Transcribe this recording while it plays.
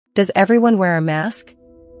Does everyone wear a mask?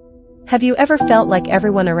 Have you ever felt like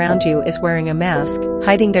everyone around you is wearing a mask,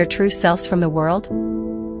 hiding their true selves from the world?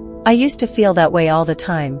 I used to feel that way all the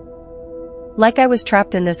time. Like I was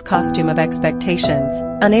trapped in this costume of expectations,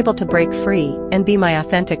 unable to break free and be my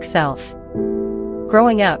authentic self.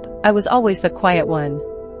 Growing up, I was always the quiet one.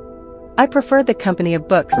 I preferred the company of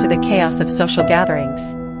books to the chaos of social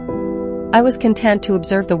gatherings. I was content to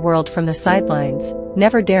observe the world from the sidelines,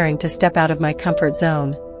 never daring to step out of my comfort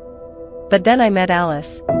zone. But then I met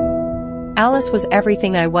Alice. Alice was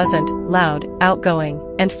everything I wasn't: loud, outgoing,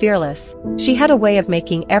 and fearless. She had a way of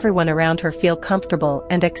making everyone around her feel comfortable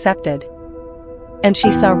and accepted. And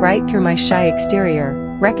she saw right through my shy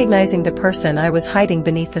exterior, recognizing the person I was hiding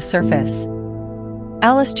beneath the surface.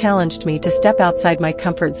 Alice challenged me to step outside my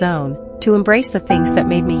comfort zone, to embrace the things that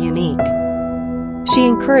made me unique. She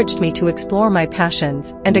encouraged me to explore my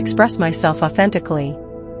passions and express myself authentically.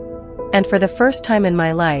 And for the first time in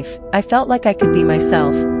my life, I felt like I could be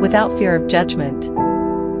myself, without fear of judgment.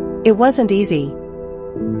 It wasn't easy.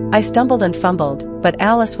 I stumbled and fumbled, but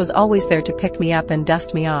Alice was always there to pick me up and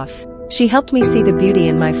dust me off. She helped me see the beauty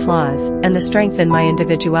in my flaws and the strength in my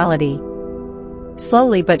individuality.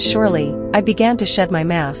 Slowly but surely, I began to shed my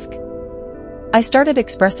mask. I started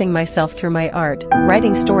expressing myself through my art,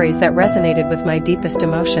 writing stories that resonated with my deepest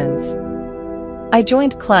emotions. I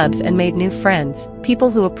joined clubs and made new friends,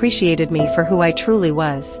 people who appreciated me for who I truly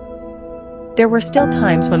was. There were still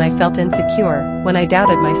times when I felt insecure, when I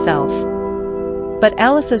doubted myself. But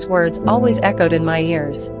Alice's words always echoed in my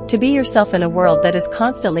ears: to be yourself in a world that is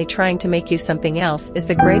constantly trying to make you something else is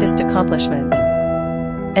the greatest accomplishment.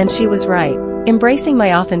 And she was right. Embracing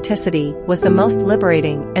my authenticity was the most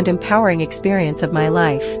liberating and empowering experience of my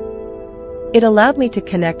life. It allowed me to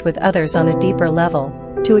connect with others on a deeper level,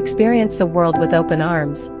 to experience the world with open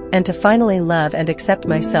arms, and to finally love and accept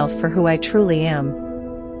myself for who I truly am.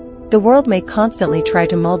 The world may constantly try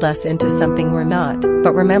to mold us into something we're not,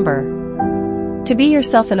 but remember, to be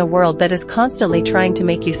yourself in a world that is constantly trying to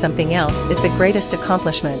make you something else is the greatest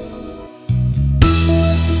accomplishment.